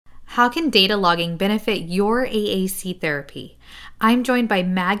How can data logging benefit your AAC therapy? I'm joined by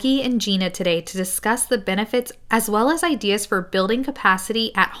Maggie and Gina today to discuss the benefits as well as ideas for building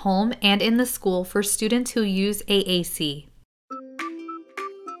capacity at home and in the school for students who use AAC.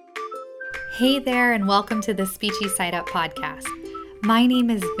 Hey there, and welcome to the Speechy Side Up podcast. My name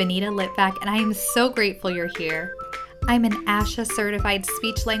is Vanita Litvak, and I am so grateful you're here. I'm an ASHA certified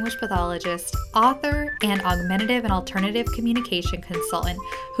speech language pathologist, author, and augmentative and alternative communication consultant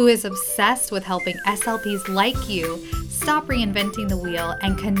who is obsessed with helping SLPs like you stop reinventing the wheel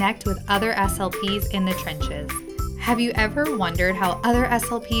and connect with other SLPs in the trenches. Have you ever wondered how other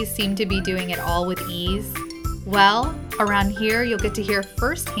SLPs seem to be doing it all with ease? Well, around here you'll get to hear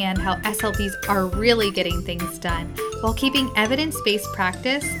firsthand how SLPs are really getting things done while keeping evidence-based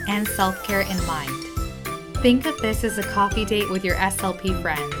practice and self-care in mind. Think of this as a coffee date with your SLP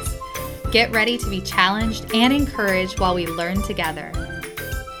friends. Get ready to be challenged and encouraged while we learn together.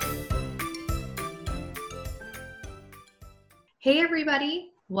 Hey everybody,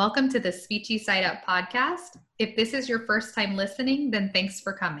 welcome to the Speechy Side Up podcast. If this is your first time listening, then thanks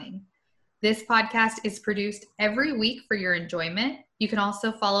for coming. This podcast is produced every week for your enjoyment. You can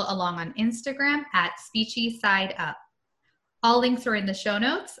also follow along on Instagram at Speechy Side Up. All links are in the show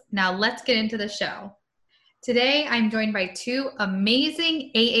notes. Now let's get into the show. Today, I'm joined by two amazing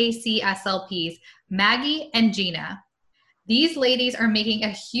AAC SLPs, Maggie and Gina. These ladies are making a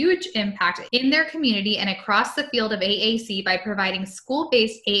huge impact in their community and across the field of AAC by providing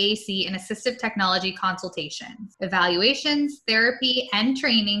school-based AAC and assistive technology consultations, evaluations, therapy, and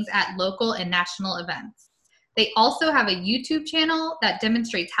trainings at local and national events. They also have a YouTube channel that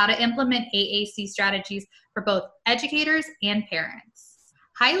demonstrates how to implement AAC strategies for both educators and parents.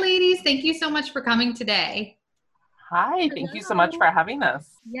 Hi, ladies. Thank you so much for coming today. Hi. Thank you so much for having us.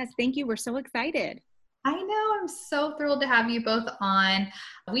 Yes, thank you. We're so excited. I know. I'm so thrilled to have you both on.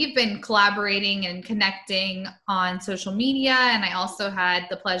 We've been collaborating and connecting on social media, and I also had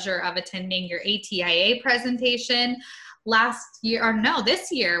the pleasure of attending your ATIA presentation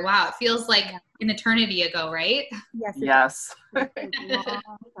this year. Wow, it feels like an eternity ago, right? Yes. A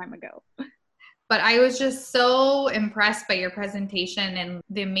long time ago. But I was just so impressed by your presentation and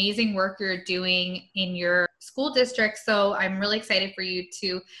the amazing work you're doing in your school district. So I'm really excited for you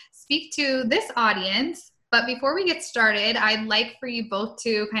to speak to this audience. But before we get started, I'd like for you both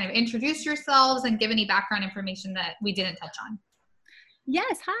to kind of introduce yourselves and give any background information that we didn't touch on.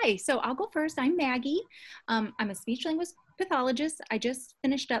 Yes, hi. So I'll go first. I'm Maggie. I'm a speech language pathologist. I just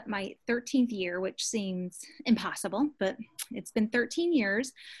finished up my 13th year, which seems impossible, but it's been 13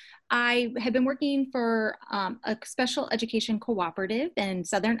 years. I have been working for a special education cooperative in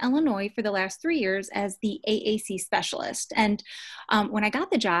Southern Illinois for the last 3 years as the AAC specialist. And when I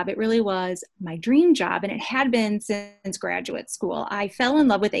got the job, it really was my dream job, and it had been since graduate school. I fell in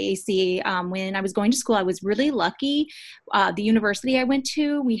love with AAC when I was going to school. I was really lucky. The university I went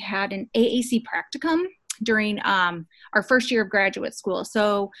to, we had an AAC practicum during our first year of graduate school.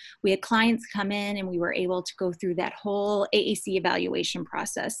 So we had clients come in and we were able to go through that whole AAC evaluation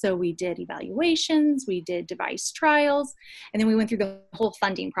process. So we did evaluations, we did device trials, and then we went through the whole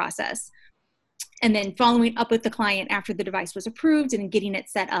funding process. And then following up with the client after the device was approved and getting it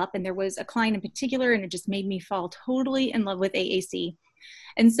set up. And there was a client in particular, and it just made me fall totally in love with AAC.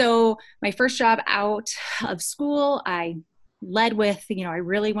 And so my first job out of school, I led with, I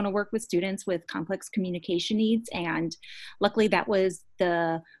really want to work with students with complex communication needs. And luckily that was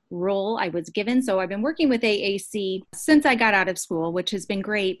the role I was given. So I've been working with AAC since I got out of school, which has been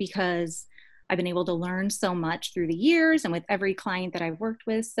great because I've been able to learn so much through the years and with every client that I've worked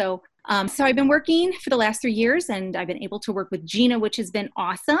with. So I've been working for the last 3 years, and I've been able to work with Gina, which has been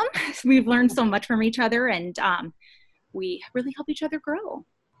awesome. We've learned so much from each other, and we really help each other grow.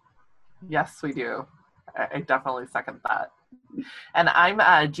 Yes, we do. I definitely second that. And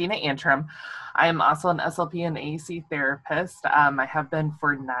I'm Gina Antrim. I am also an SLP and AAC therapist. I have been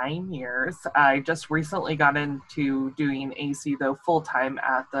for 9 years. I just recently got into doing AAC, though, full-time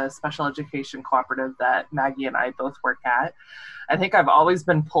at the special education cooperative that Maggie and I both work at. I think I've always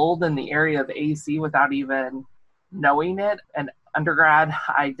been pulled in the area of AAC without even knowing it. In undergrad,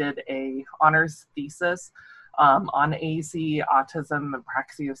 I did a honors thesis on AAC, autism, and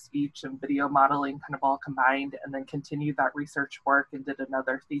praxis of speech, and video modeling kind of all combined, and then continued that research work and did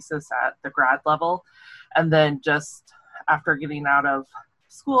another thesis at the grad level. And then just after getting out of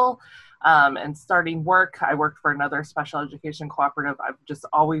school and starting work, I worked for another special education cooperative. I've just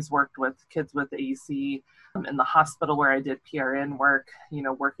always worked with kids with AAC in the hospital where I did PRN work,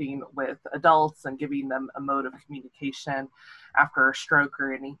 working with adults and giving them a mode of communication after a stroke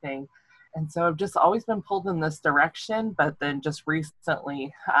or anything. And so I've just always been pulled in this direction, but then just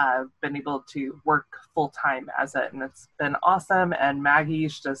recently been able to work full time as it. And it's been awesome. And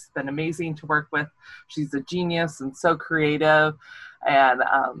Maggie's just been amazing to work with. She's a genius and so creative. And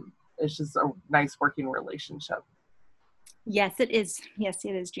it's just a nice working relationship. Yes, it is. Yes,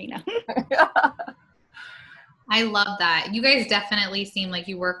 it is, Gina. I love that. You guys definitely seem like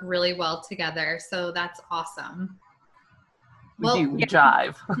you work really well together. So that's awesome. We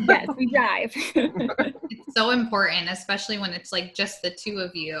jive. Yes, we jive. It's so important, especially when it's like just the two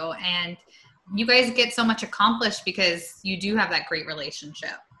of you, and you guys get so much accomplished because you do have that great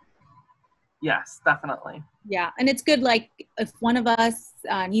relationship. Yes, definitely. Yeah. And it's good. Like if one of us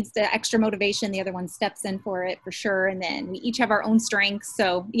needs the extra motivation, the other one steps in for it for sure. And then we each have our own strengths.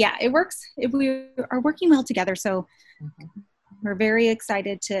 So yeah, it works if we are working well together. So we're very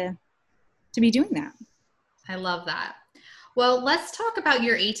excited to be doing that. I love that. Well, let's talk about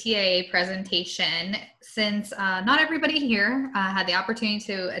your ATA presentation. Since not everybody here had the opportunity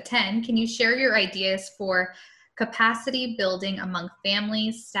to attend, can you share your ideas for capacity building among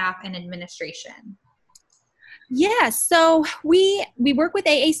families, staff, and administration? Yes. So we work with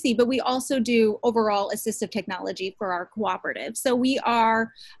AAC, but we also do overall assistive technology for our cooperative. So we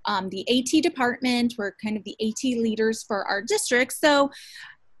are the AT department. We're kind of the AT leaders for our district. So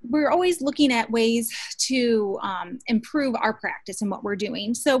we're always looking at ways to improve our practice and what we're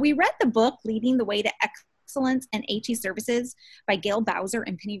doing. So we read the book, Leading the Way to Excellence and AT Services by Gail Bowser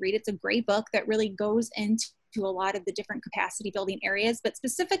and Penny Reed. It's a great book that really goes into a lot of the different capacity building areas, but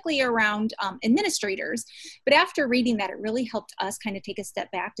specifically around administrators. But after reading that, it really helped us kind of take a step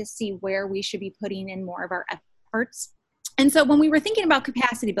back to see where we should be putting in more of our efforts. And so when we were thinking about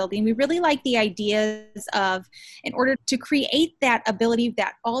capacity building, we really like the ideas of, in order to create that ability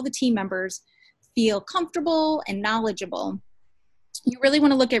that all the team members feel comfortable and knowledgeable, you really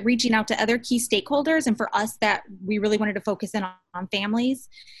want to look at reaching out to other key stakeholders. And for us, that we really wanted to focus in on families.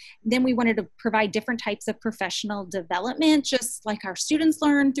 Then we wanted to provide different types of professional development, just like our students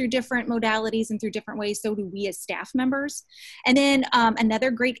learn through different modalities and through different ways, so do we as staff members. And then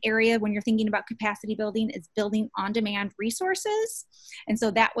another great area when you're thinking about capacity building is building on-demand resources. And so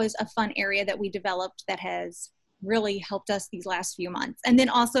that was a fun area that we developed that has really helped us these last few months. And then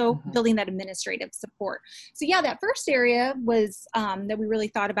also building that administrative support. So yeah, that first area was that we really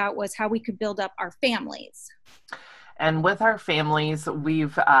thought about was how we could build up our families. And with our families,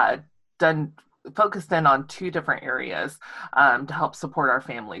 we've focused in on two different areas to help support our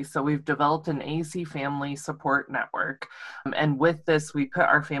families. So we've developed an AAC family support network. And with this, we put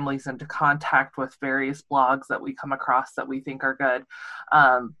our families into contact with various blogs that we come across that we think are good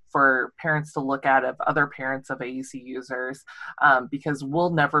for parents to look at of other parents of AAC users, because we'll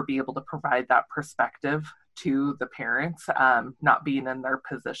never be able to provide that perspective to the parents, not being in their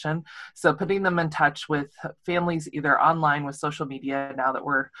position. So putting them in touch with families either online with social media, now that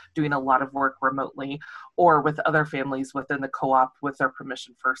we're doing a lot of work remotely, or with other families within the co-op with their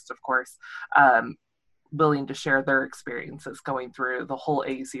permission first, of course, willing to share their experiences going through the whole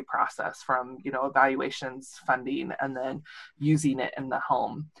AAC process from, evaluations, funding, and then using it in the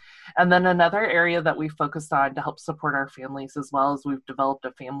home. And then another area that we focused on to help support our families as well is we've developed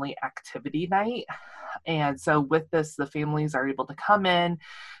a family activity night. And so with this, the families are able to come in,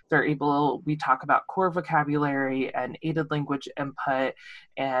 we talk about core vocabulary and aided language input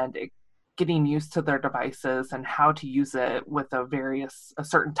and getting used to their devices and how to use it with a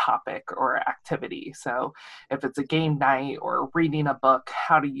certain topic or activity. So if it's a game night or reading a book,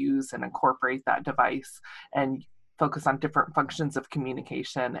 how to use and incorporate that device and focus on different functions of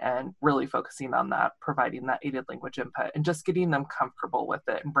communication and really focusing on that, providing that aided language input and just getting them comfortable with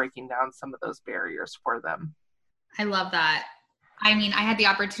it and breaking down some of those barriers for them. I love that. I mean, I had the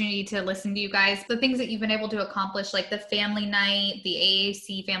opportunity to listen to you guys. The things that you've been able to accomplish, like the family night, the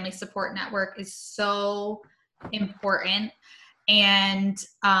AAC Family Support Network, is so important and,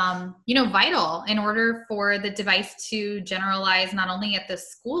 vital in order for the device to generalize not only at the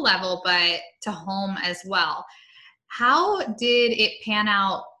school level, but to home as well. How did it pan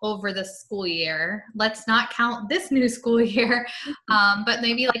out over the school year? Let's not count this new school year, but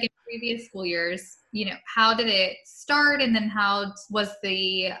maybe like in previous school years, how did it start, and then how was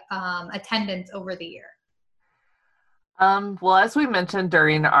the attendance over the year? Well, as we mentioned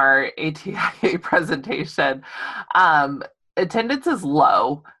during our ATA presentation, attendance is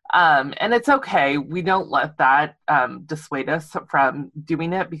low. And it's okay. We don't let that dissuade us from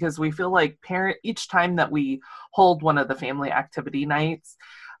doing it, because we feel like each time that we hold one of the family activity nights,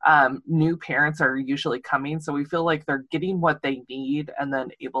 new parents are usually coming. So we feel like they're getting what they need and then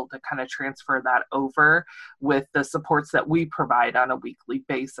able to kind of transfer that over with the supports that we provide on a weekly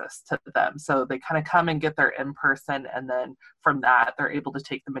basis to them. So they kind of come and get their in-person, and then from that, they're able to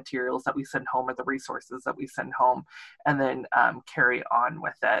take the materials that we send home or the resources that we send home and then carry on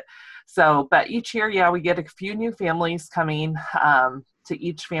with it. So, but each year, yeah, we get a few new families coming to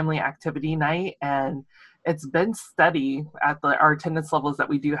each family activity night, and it's been steady at our attendance levels that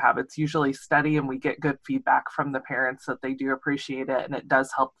we do have. It's usually steady, and we get good feedback from the parents that they do appreciate it, and it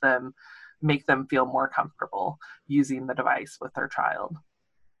does help them make them feel more comfortable using the device with their child.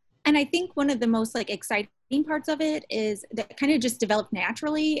 And I think one of the most exciting parts of it is that kind of just developed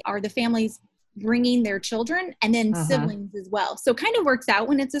naturally are the families bringing their children and then siblings as well. So it kind of works out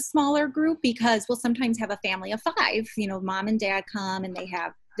when it's a smaller group, because we'll sometimes have a family of 5, mom and dad come and they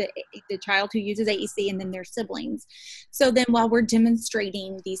have the child who uses AAC and then their siblings. So then while we're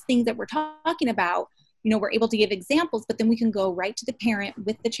demonstrating these things that we're talking about, we're able to give examples, but then we can go right to the parent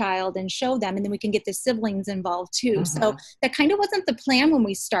with the child and show them, and then we can get the siblings involved too. So that kind of wasn't the plan when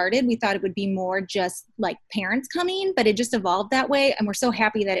we started. We thought it would be more just like parents coming, but it just evolved that way. And we're so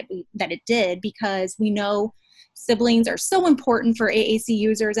happy that it did, because we know siblings are so important for AAC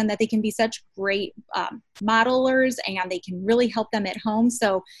users, and that they can be such great modelers, and they can really help them at home.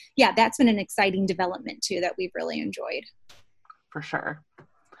 So yeah, that's been an exciting development too that we've really enjoyed. For sure.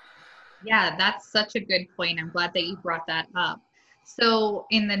 Yeah, that's such a good point. I'm glad that you brought that up. So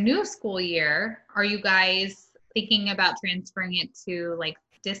in the new school year, are you guys thinking about transferring it to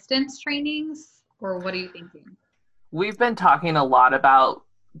distance trainings, or what are you thinking? We've been talking a lot about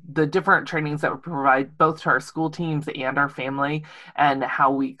the different trainings that we provide both to our school teams and our family, and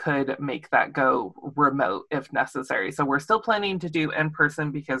how we could make that go remote if necessary. So we're still planning to do in person,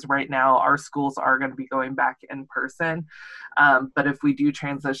 because right now our schools are going to be going back in person. But if we do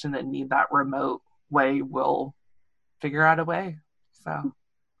transition and need that remote way, we'll figure out a way. So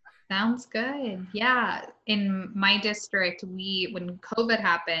sounds good. Yeah. In my district, when COVID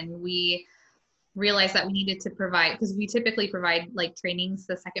happened, we realized that we needed to provide, because we typically provide trainings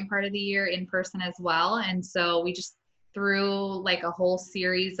the second part of the year in person as well. And so we just threw a whole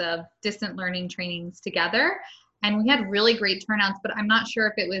series of distant learning trainings together, and we had really great turnouts. But I'm not sure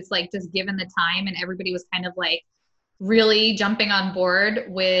if it was just given the time and everybody was kind of really jumping on board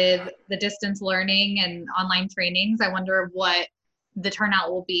with the distance learning and online trainings. I wonder what the turnout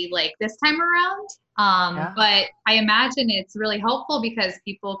will be this time around. But I imagine it's really helpful, because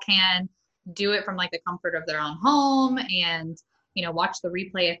people can do it from the comfort of their own home, and watch the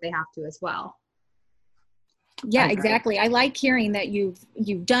replay if they have to as well. Yeah, exactly. I like hearing that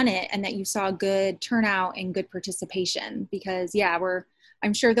you've done it and that you saw good turnout and good participation, because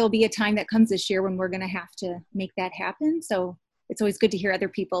I'm sure there'll be a time that comes this year when we're going to have to make that happen. So it's always good to hear other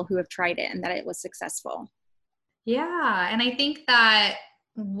people who have tried it and that it was successful. Yeah. And I think that,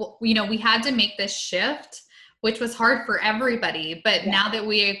 we had to make this shift, which was hard for everybody. But now that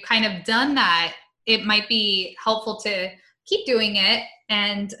we've kind of done that, it might be helpful to keep doing it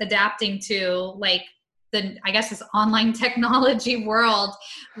and adapting to this online technology world,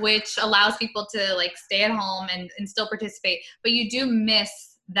 which allows people to stay at home and still participate. But you do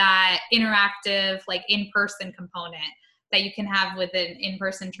miss that interactive, in-person component that you can have with an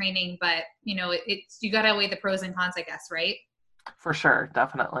in-person training. But, you got to weigh the pros and cons, I guess, right? For sure.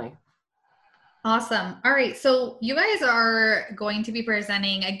 Definitely. Awesome. All right. So you guys are going to be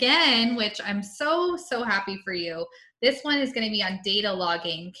presenting again, which I'm so happy for you. This one is going to be on data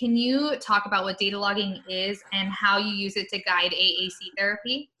logging. Can you talk about what data logging is and how you use it to guide AAC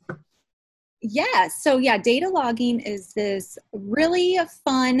therapy? Yeah. So data logging is this really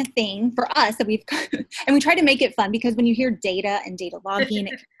fun thing for us that we've, and we try to make it fun, because when you hear data and data logging, it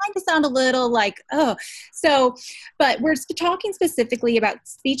can kind of sound a little but we're talking specifically about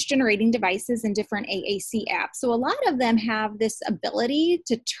speech generating devices and different AAC apps. So a lot of them have this ability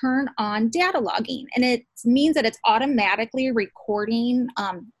to turn on data logging, and it means that it's automatically recording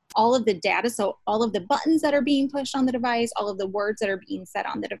all of the data. So all of the buttons that are being pushed on the device, all of the words that are being said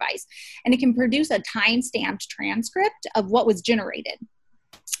on the device, and it can produce a time-stamped transcript of what was generated.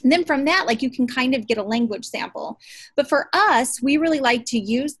 And then from that, you can kind of get a language sample. But for us, we really like to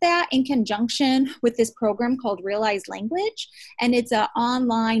use that in conjunction with this program called Realize Language. And it's an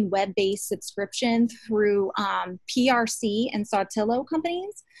online web-based subscription through PRC and Sautillo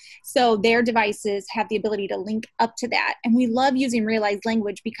companies. So their devices have the ability to link up to that. And we love using Realize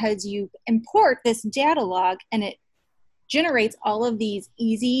Language because you import this data log, and it generates all of these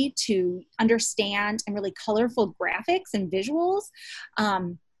easy to understand and really colorful graphics and visuals.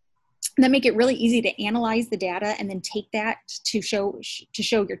 that make it really easy to analyze the data and then take that to show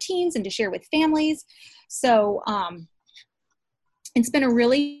your teams and to share with families. So it's been a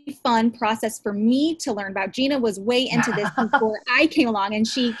really fun process for me to learn about. Gina was way into this before I came along, and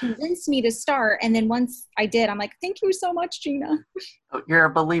she convinced me to start. And then once I did, I'm like, thank you so much, Gina. You're a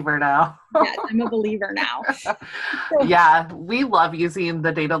believer now. Yes, I'm a believer now. Yeah, we love using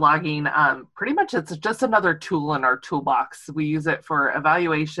the data logging. Pretty much it's just another tool in our toolbox. We use it for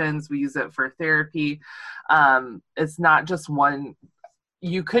evaluations. We use it for therapy. It's not just one.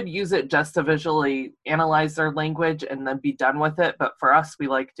 You could use it just to visually analyze their language and then be done with it. But for us, we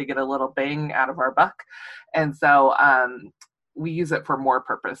like to get a little bang out of our buck. And so we use it for more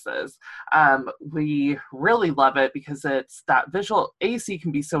purposes. We really love it because it's that visual. AAC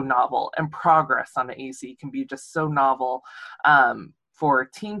can be so novel, and progress on the AAC can be just so novel for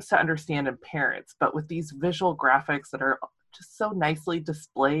teams to understand and parents. But with these visual graphics that are just so nicely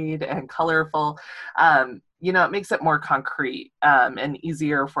displayed and colorful, it makes it more concrete and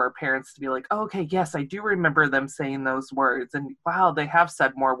easier for parents to be like, oh, okay, yes, I do remember them saying those words. And wow, they have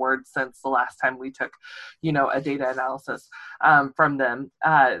said more words since the last time we took, a data analysis from them.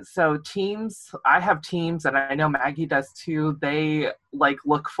 So teams, I have teams, and I know Maggie does too. They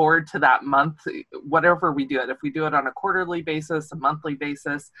look forward to that month, whatever we do it. If we do it on a quarterly basis, a monthly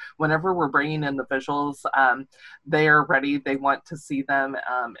basis, whenever we're bringing in the visuals, they are ready. They want to see them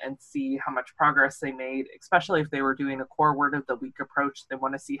and see how much progress they made, especially if they were doing a core word of the week approach. They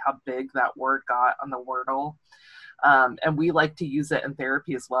want to see how big that word got on the Wordle. And we like to use it in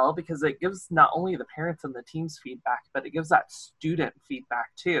therapy as well, because it gives not only the parents and the team's feedback, but it gives that student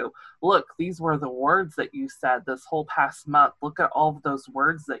feedback too. Look, these were the words that you said this whole past month. Look at all of those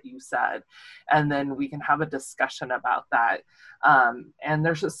words that you said. And then we can have a discussion about that. And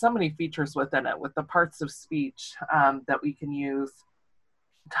there's just so many features within it with the parts of speech that we can use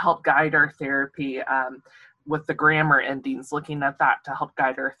to help guide our therapy, with the grammar endings, looking at that to help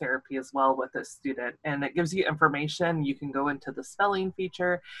guide our therapy as well with a student. And it gives you information. You can go into the spelling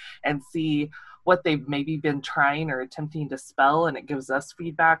feature and see what they've maybe been trying or attempting to spell, and it gives us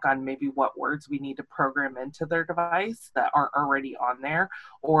feedback on maybe what words we need to program into their device that aren't already on there,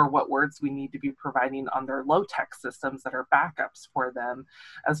 or what words we need to be providing on their low-tech systems that are backups for them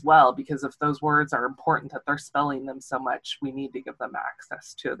as well, because if those words are important that they're spelling them so much, we need to give them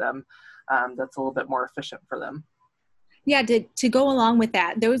access to them. That's a little bit more efficient for them. Yeah, to go along with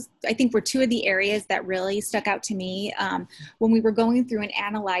that, those I think were two of the areas that really stuck out to me when we were going through and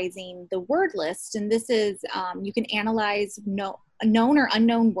analyzing the word list. And this is, you can analyze known or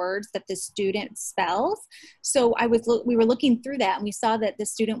unknown words that the student spells. So we were looking through that, and we saw that the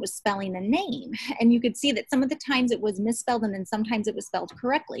student was spelling a name, and you could see that some of the times it was misspelled, and then sometimes it was spelled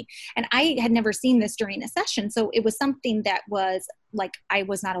correctly. And I had never seen this during a session, so it was something that was I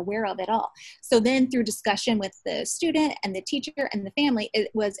was not aware of at all. So then through discussion with the student and the teacher and the family,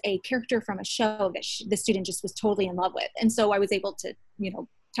 it was a character from a show that the student just was totally in love with. And so I was able to,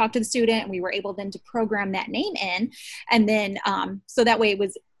 talk to the student, and we were able then to program that name in. And then, so that way it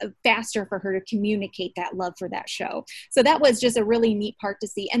was faster for her to communicate that love for that show. So that was just a really neat part to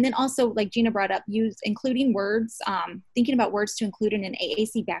see. And then also, like Gina brought up, including words, thinking about words to include in an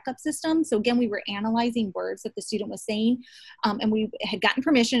AAC backup system. So again, we were analyzing words that the student was saying, and we had gotten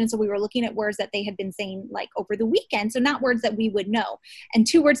permission. And so we were looking at words that they had been saying over the weekend. So not words that we would know. And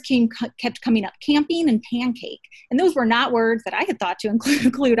two words kept coming up: camping and pancake. And those were not words that I had thought to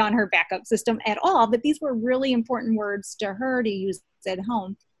include on her backup system at all, but these were really important words to her to use at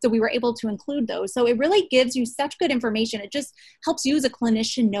home. So we were able to include those. So it really gives you such good information. It just helps you as a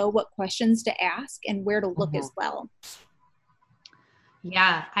clinician know what questions to ask and where to look as well.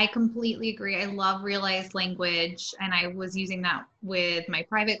 Yeah, I completely agree. I love realized language, and I was using that with my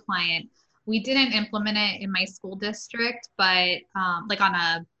private client. We didn't implement it in my school district, but on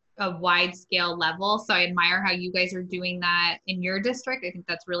a wide scale level. So I admire how you guys are doing that in your district. I think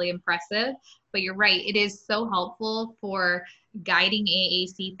that's really impressive. But you're right, it is so helpful for guiding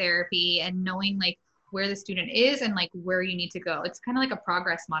AAC therapy and knowing where the student is and where you need to go. It's kind of like a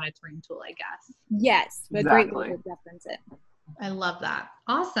progress monitoring tool, I guess. Yes, a great way to reference it. I love that.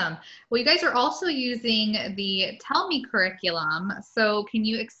 Awesome. Well, you guys are also using the Tell Me curriculum. So can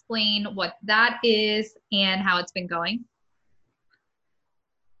you explain what that is and how it's been going?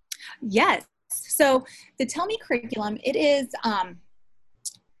 Yes. So the Tell Me curriculum, it is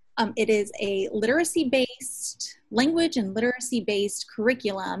It is a language and literacy-based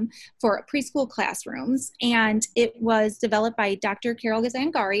curriculum for preschool classrooms. And it was developed by Dr. Carol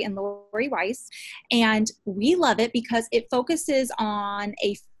Gazangari and Lori Weiss. And we love it because it focuses on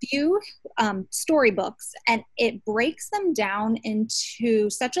a few storybooks, and it breaks them down into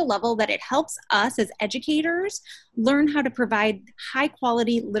such a level that it helps us as educators learn how to provide high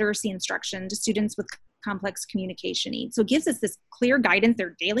quality literacy instruction to students with complex communication needs. So it gives us this clear guidance,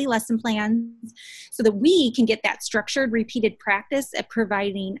 their daily lesson plans, so that we can get that structured, repeated practice at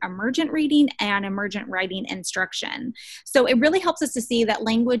providing emergent reading and emergent writing instruction. So it really helps us to see that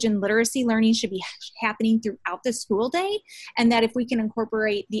language and literacy learning should be happening throughout the school day, and that if we can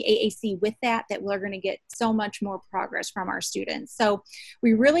incorporate the AAC with that, that we're going to get so much more progress from our students. So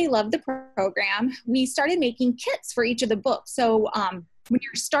we really love the program. We started making kits for each of the books. So when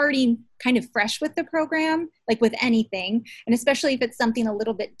you're starting kind of fresh with the program, like with anything, and especially if it's something a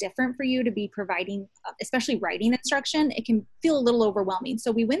little bit different for you to be providing, especially writing instruction, it can feel a little overwhelming.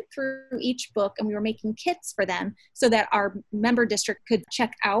 So we went through each book and we were making kits for them so that our member district could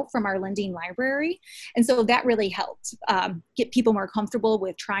check out from our lending library. And so that really helped get people more comfortable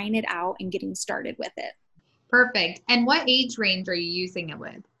with trying it out and getting started with it. Perfect. And what age range are you using it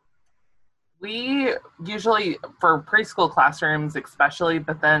with? We usually, for preschool classrooms especially,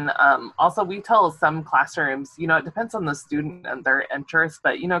 but then also we tell some classrooms, it depends on the student and their interests,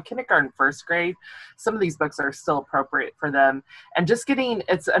 but, kindergarten, first grade, some of these books are still appropriate for them. And just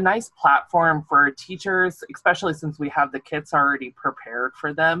it's a nice platform for teachers, especially since we have the kits already prepared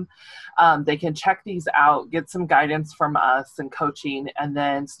for them. They can check these out, get some guidance from us and coaching, and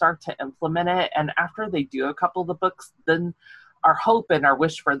then start to implement it. And after they do a couple of the books, then our hope and our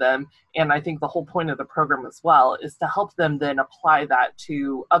wish for them, and I think the whole point of the program as well, is to help them then apply that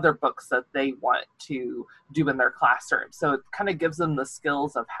to other books that they want to do in their classroom. So it kind of gives them the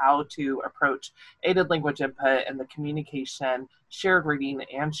skills of how to approach aided language input and the communication, shared reading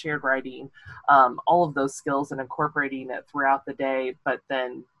and shared writing, all of those skills, and incorporating it throughout the day. But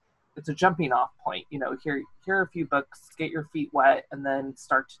then it's a jumping off point. Here are a few books, get your feet wet, and then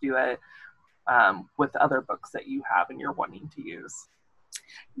start to do it with other books that you have and you're wanting to use.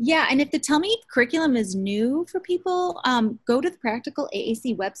 Yeah, and if the Tell Me curriculum is new for people, go to the Practical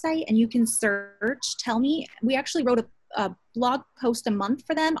AAC website and you can search Tell Me. We actually wrote a blog post a month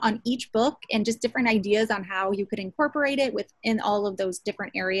for them on each book and just different ideas on how you could incorporate it within all of those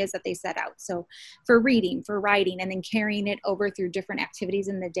different areas that they set out. So for reading, for writing, and then carrying it over through different activities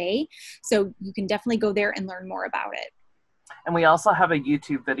in the day. So you can definitely go there and learn more about it. And we also have a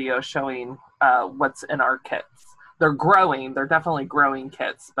YouTube video showing what's in our kits. They're definitely growing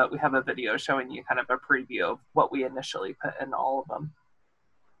kits, but we have a video showing you kind of a preview of what we initially put in all of them.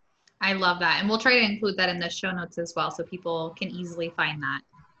 I love that. And we'll try to include that in the show notes as well so people can easily find that.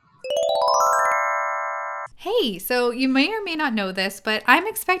 Hey, so you may or may not know this, but I'm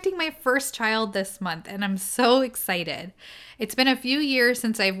expecting my first child this month, and I'm so excited. It's been a few years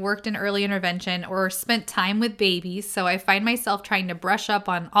since I've worked in early intervention or spent time with babies, so I find myself trying to brush up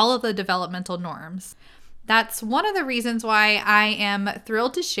on all of the developmental norms. That's one of the reasons why I am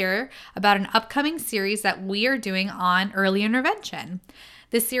thrilled to share about an upcoming series that we are doing on early intervention.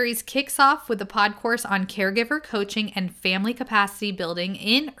 This series kicks off with a pod course on caregiver coaching and family capacity building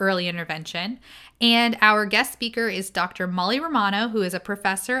in early intervention. And our guest speaker is Dr. Molly Romano, who is a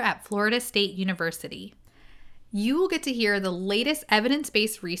professor at Florida State University. You will get to hear the latest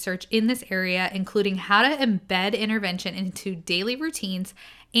evidence-based research in this area, including how to embed intervention into daily routines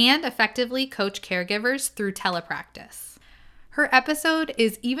and effectively coach caregivers through telepractice. Her episode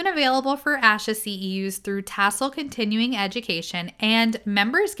is even available for ASHA CEUs through Tassel Continuing Education, and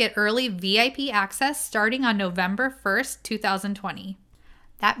members get early VIP access starting on November 1st, 2020.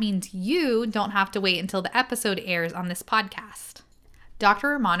 That means you don't have to wait until the episode airs on this podcast. Dr.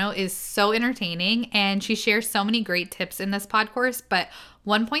 Romano is so entertaining, and she shares so many great tips in this pod course, but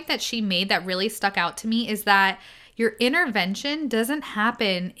one point that she made that really stuck out to me is that your intervention doesn't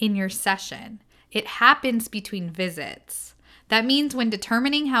happen in your session. It happens between visits. That means when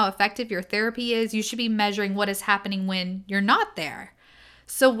determining how effective your therapy is, you should be measuring what is happening when you're not there.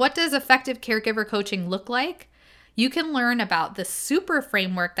 So what does effective caregiver coaching look like? You can learn about the super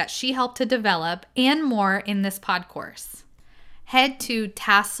framework that she helped to develop and more in this pod course. Head to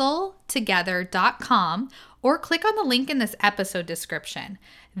tasseltogether.com or click on the link in this episode description.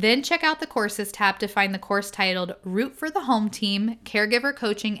 Then check out the courses tab to find the course titled Root for the Home Team, Caregiver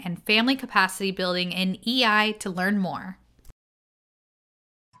Coaching and Family Capacity Building in EI to learn more.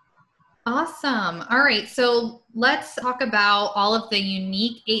 Awesome. All right. So let's talk about all of the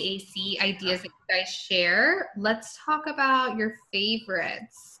unique AAC ideas that you guys share. Let's talk about your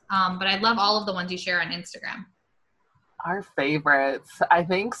favorites. But I love all of the ones you share on Instagram. Our favorites. I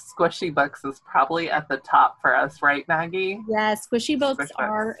think squishy books is probably at the top for us, right, Maggie? Yes, squishy books Squish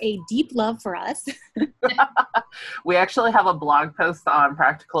are books. a deep love for us. We actually have a blog post on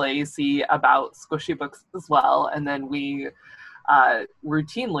Practical AAC about squishy books as well, and then we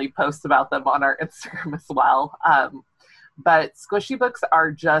routinely post about them on our Instagram as well. But squishy books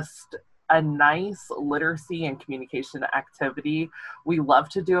are just a nice literacy and communication activity. We love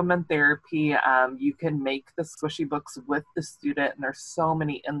to do them in therapy. You can make the squishy books with the student, and there's so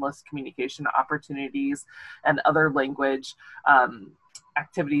many endless communication opportunities and other language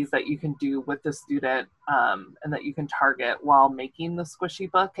activities that you can do with the student and that you can target while making the squishy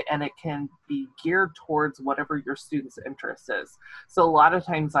book, and it can be geared towards whatever your student's interest is. So a lot of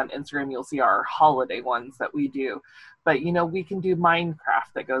times on Instagram you'll see our holiday ones that we do, but we can do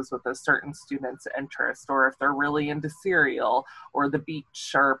Minecraft that goes with a certain student's interest, or if they're really into cereal or the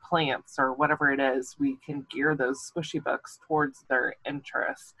beach or plants or whatever it is, we can gear those squishy books towards their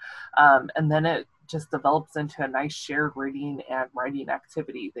interests, and then it just develops into a nice shared reading and writing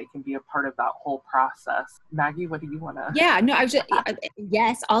activity. They can be a part of that whole process. Maggie, what do you want to? Yeah, no, I was just,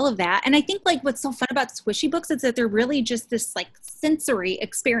 yes, all of that. And I think like what's so fun about squishy books is that they're really just this like sensory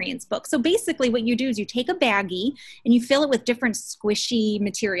experience book. So basically what you do is you take a baggie and you fill it with different squishy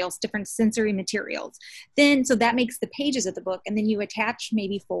materials, different sensory materials. Then, so that makes the pages of the book. And then you attach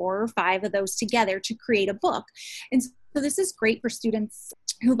maybe 4 or 5 of those together to create a book. And so this is great for students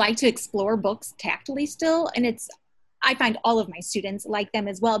who like to explore books tactily still. And I find all of my students like them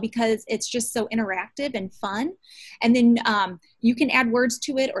as well because it's just so interactive and fun. And then you can add words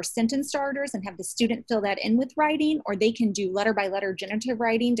to it or sentence starters and have the student fill that in with writing, or they can do letter by letter generative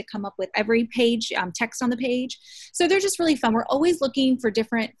writing to come up with every page text on the page. So they're just really fun. We're always looking for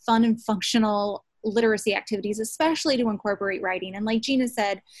different fun and functional literacy activities, especially to incorporate writing. And like Gina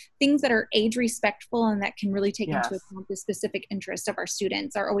said, things that are age respectful and that can really take into account the specific interests of our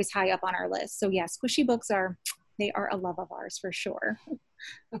students are always high up on our list. So yeah, squishy books are a love of ours for sure.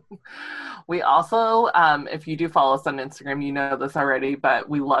 We also, if you do follow us on Instagram, you know this already, but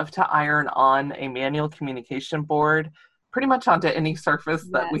we love to iron on a manual communication board pretty much onto any surface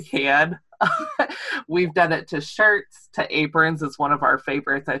that we can. We've done it to shirts, to aprons is one of our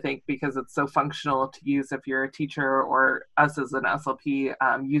favorites, I think, because it's so functional to use if you're a teacher or us as an SLP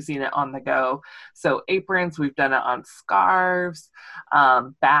using it on the go. So aprons, we've done it on scarves,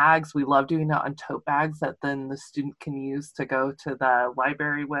 bags. We love doing it on tote bags that then the student can use to go to the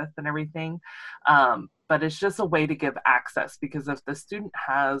library with and everything. But it's just a way to give access, because if the student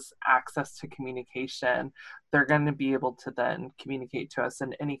has access to communication, they're going to be able to then communicate to us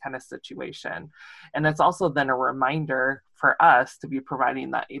in any kind of situation. And it's also then a reminder for us to be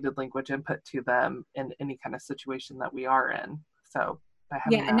providing that aided language input to them in any kind of situation that we are in. So by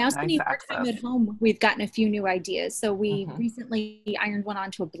having and now nice spending more time at home, we've gotten a few new ideas. So we recently ironed one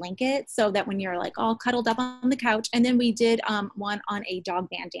onto a blanket so that when you're like all cuddled up on the couch, and then we did one on a dog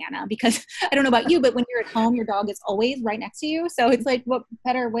bandana, because I don't know about you, but when you're at home, your dog is always right next to you. So it's like, what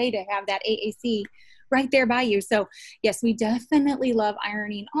better way to have that AAC right there by you? So yes, we definitely love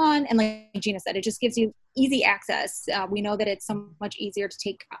ironing on. And like Gina said, it just gives you easy access. We know that it's so much easier to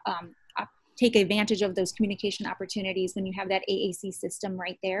take advantage of those communication opportunities when you have that AAC system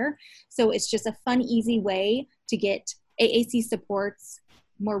right there. So it's just a fun, easy way to get AAC supports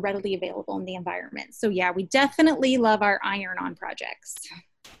more readily available in the environment. So yeah, we definitely love our iron-on projects.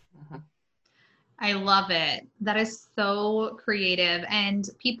 I love it. That is so creative, and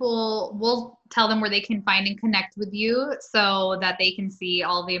people will tell them where they can find and connect with you so that they can see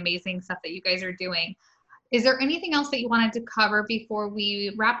all the amazing stuff that you guys are doing. Is there anything else that you wanted to cover before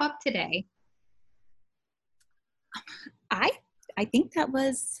we wrap up today? I think that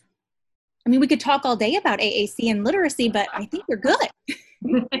was, we could talk all day about AAC and literacy, but I think we're good.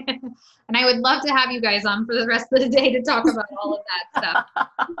 And I would love to have you guys on for the rest of the day to talk about all of that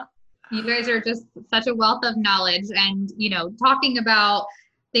stuff. You guys are just such a wealth of knowledge, and, talking about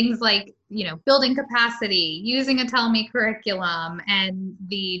things like, building capacity, using a Tell Me curriculum, and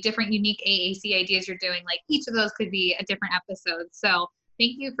the different unique AAC ideas you're doing. Like, each of those could be a different episode. So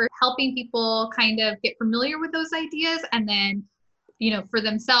thank you for helping people kind of get familiar with those ideas, and then, for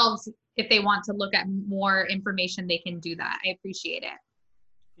themselves, if they want to look at more information, they can do that. I appreciate it.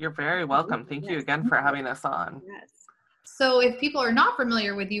 You're very welcome. Thank you again for having us on. Yes. So if people are not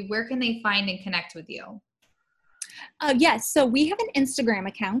familiar with you, where can they find and connect with you? Yes, so we have an Instagram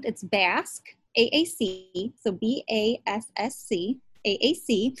account. It's BASC AAC, so BASSC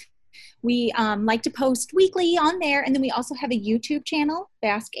AAC. We like to post weekly on there. And then we also have a YouTube channel,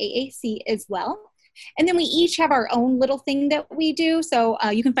 Basque AAC as well. And then we each have our own little thing that we do. So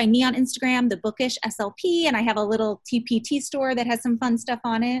you can find me on Instagram, the Bookish SLP, and I have a little TPT store that has some fun stuff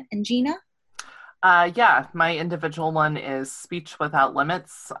on it. And Gina? Yeah, my individual one is Speech Without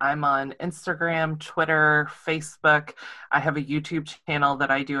Limits. I'm on Instagram, Twitter, Facebook. I have a YouTube channel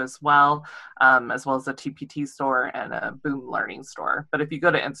that I do as well as a TPT store and a Boom Learning store. But if you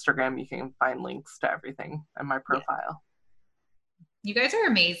go to Instagram, you can find links to everything in my profile. You guys are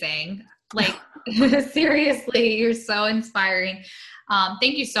amazing. Like, seriously, you're so inspiring.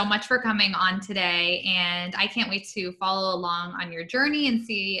 Thank you so much for coming on today. And I can't wait to follow along on your journey and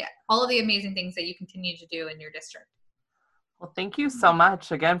see all of the amazing things that you continue to do in your district. Well, thank you so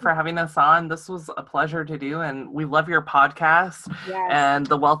much again for having us on. This was a pleasure to do. And we love your podcast and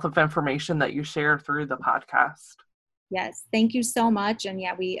the wealth of information that you share through the podcast. Yes, thank you so much. And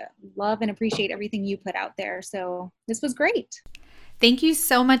yeah, we love and appreciate everything you put out there. So this was great. Thank you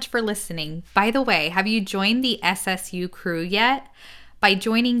so much for listening. By the way, have you joined the SSU crew yet? By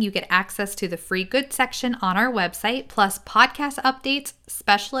joining, you get access to the free goods section on our website, plus podcast updates,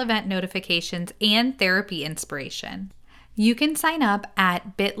 special event notifications, and therapy inspiration. You can sign up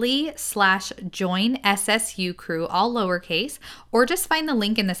at bit.ly/join SSU crew, all lowercase, or just find the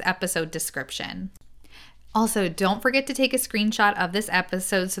link in this episode description. Also, don't forget to take a screenshot of this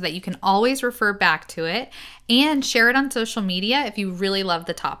episode so that you can always refer back to it and share it on social media if you really love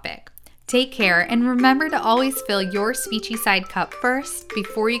the topic. Take care and remember to always fill your speechy side cup first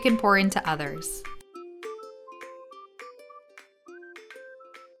before you can pour into others.